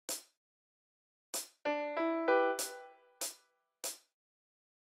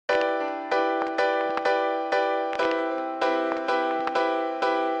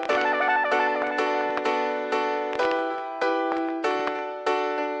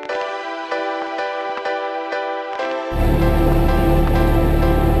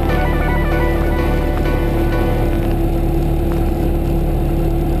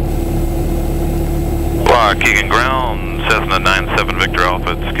Waukegan ground, Cessna 97 Victor Alpha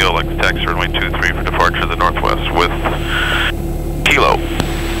at Skill, like the taxi runway 23 for departure to the northwest with Kilo.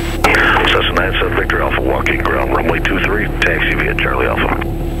 Cessna 97 Victor Alpha, Waukegan ground, runway 23, taxi via Charlie Alpha.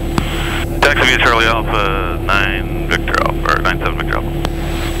 Taxi via Charlie Alpha, 9 Victor Alpha, or 97 Victor Alpha.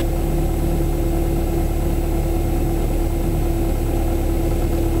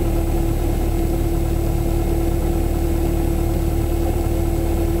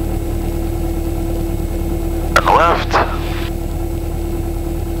 Left.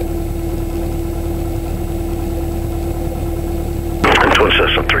 Twin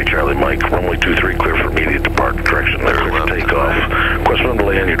Cessna 3 Charlie Mike, runway 23 clear for immediate departure, correction there, clear for takeoff. Request no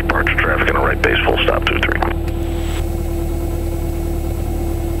delay on your departure traffic on the right base, full stop 23.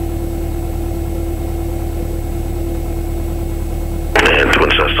 And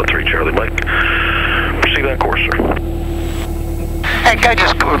Twin Cessna 3 Charlie Mike, proceed on course, sir. That guy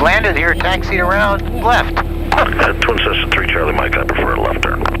just landed here, taxied around, left. Twin Cessna 3 Charlie Mike, I prefer a left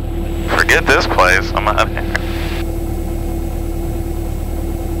turn. Forget this place, I'm out of here.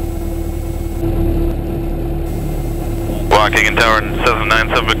 Waukegan Tower, Cessna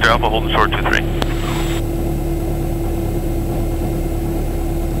 97 Victor Alpha, holding short 23.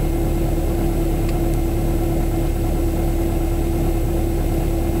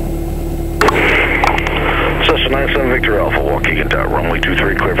 Cessna 97 Victor Alpha, Waukegan Tower, runway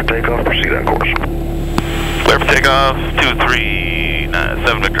 23 clear for takeoff, proceed on course. Clear for takeoff,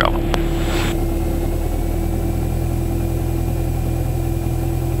 237 Victor Alpha.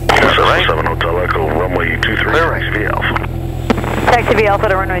 Cessna 7 Hotel Echo, runway 23, taxi via Alpha. Taxi via Alpha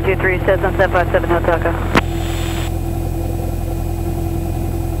to runway 23, Cessna 757 Hotel Echo.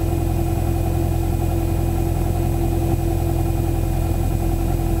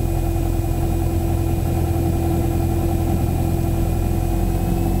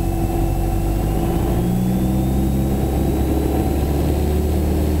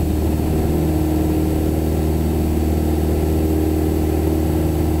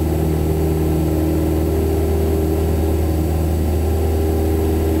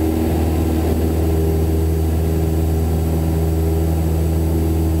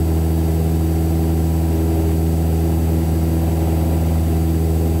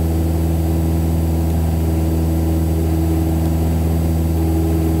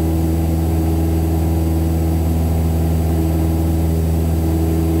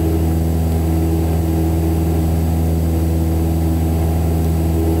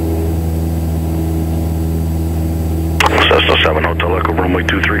 Cessna 7 Hotel Echo, runway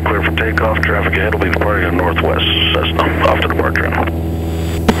 23 clear for takeoff. Traffic ahead will be departing to northwest. Cessna, off to departure now.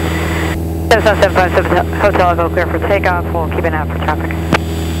 Cessna 757 Hotel Echo, clear for takeoff. We'll keep an eye out for traffic.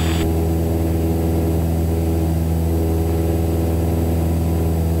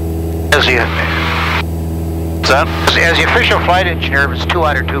 As the official flight engineer, if it's too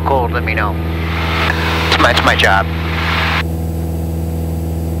hot or too cold, let me know. It's my job.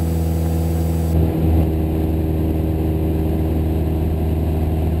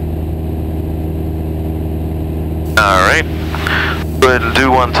 Alright, go ahead and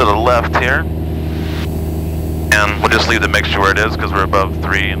do one to the left here. And we'll just leave the mixture where it is because we're above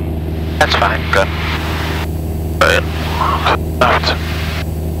 3 and... That's fine. Good. Alright, left.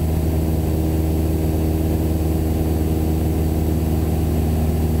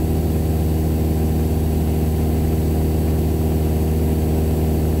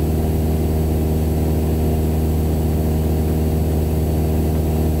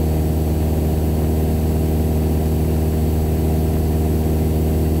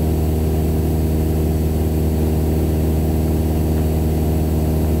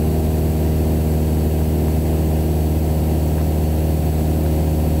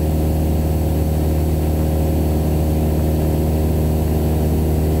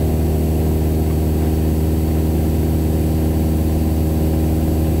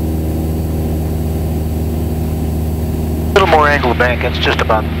 More angle of bank, it's just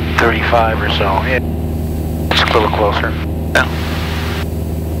about 35 or so. It's a little closer. Yeah.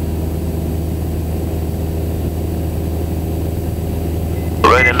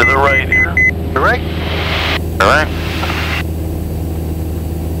 Right into the right here. The right? All right.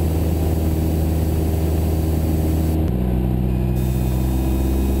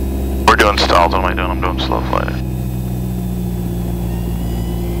 We're doing stalls. What am I doing? I'm doing slow flight.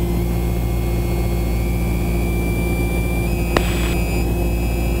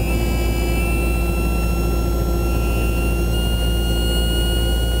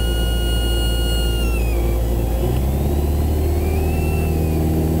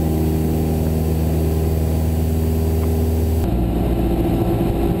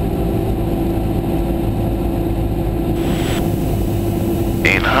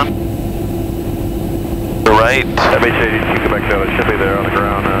 800. The right. MH-82 Quebec Delta should be there on the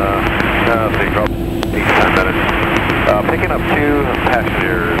ground. Let's see, probably 10 minutes. Picking up 2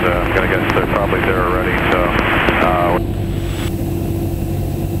 passengers. I'm gonna guess they're probably there already. So,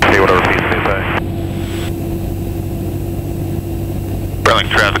 see whatever piece they say.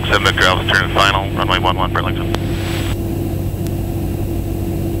 Burlington traffic, 7 Victor Alpha, turn final, runway 11 Burlington.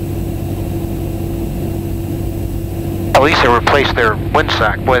 At least they replaced their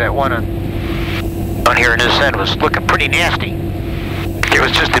windsock. Boy, that one on here in this end was looking pretty nasty. It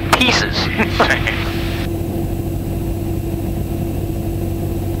was just in pieces.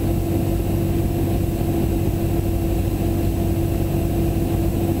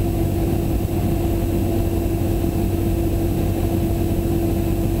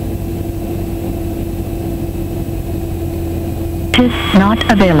 Is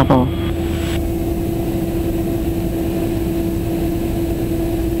not available.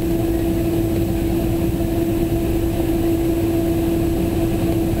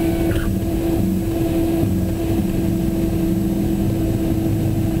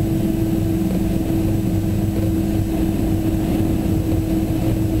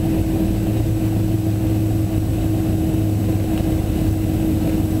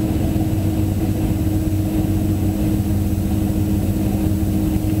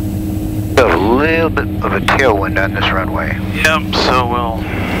 A little bit of a tailwind on this runway. Yep, so we'll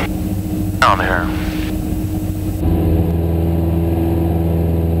down here.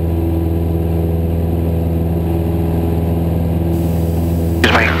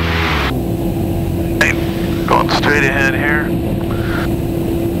 Excuse me. Hey, going straight ahead here.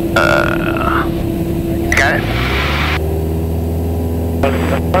 Got it?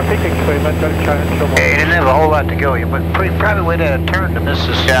 Hey, you didn't have a whole lot to go. You probably went at a turn to miss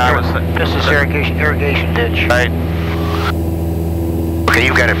this, irrigation ditch. Right. Okay,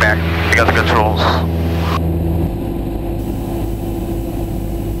 you got it back. I got the controls.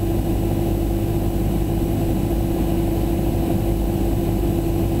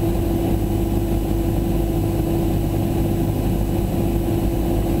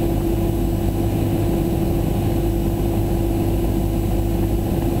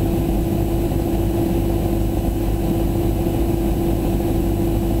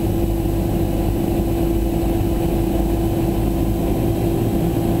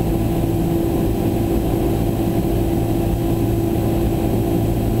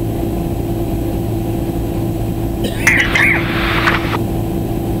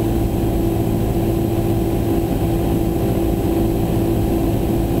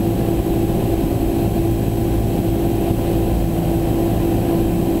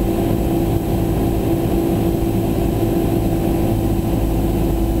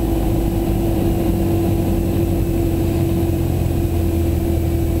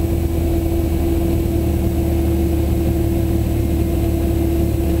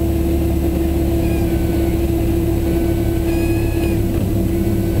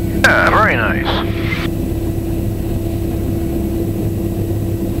 Very nice.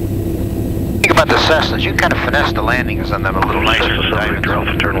 Think about the Cessnas. You kind of finesse the landings on them a little nicer.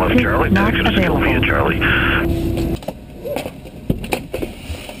 Alpha, turn left, Charlie. Not Taxi to Skill via available. Charlie.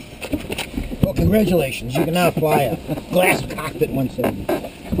 Well, congratulations. You can now fly a glass cockpit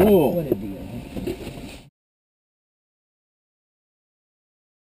 170. Cool. What a deal.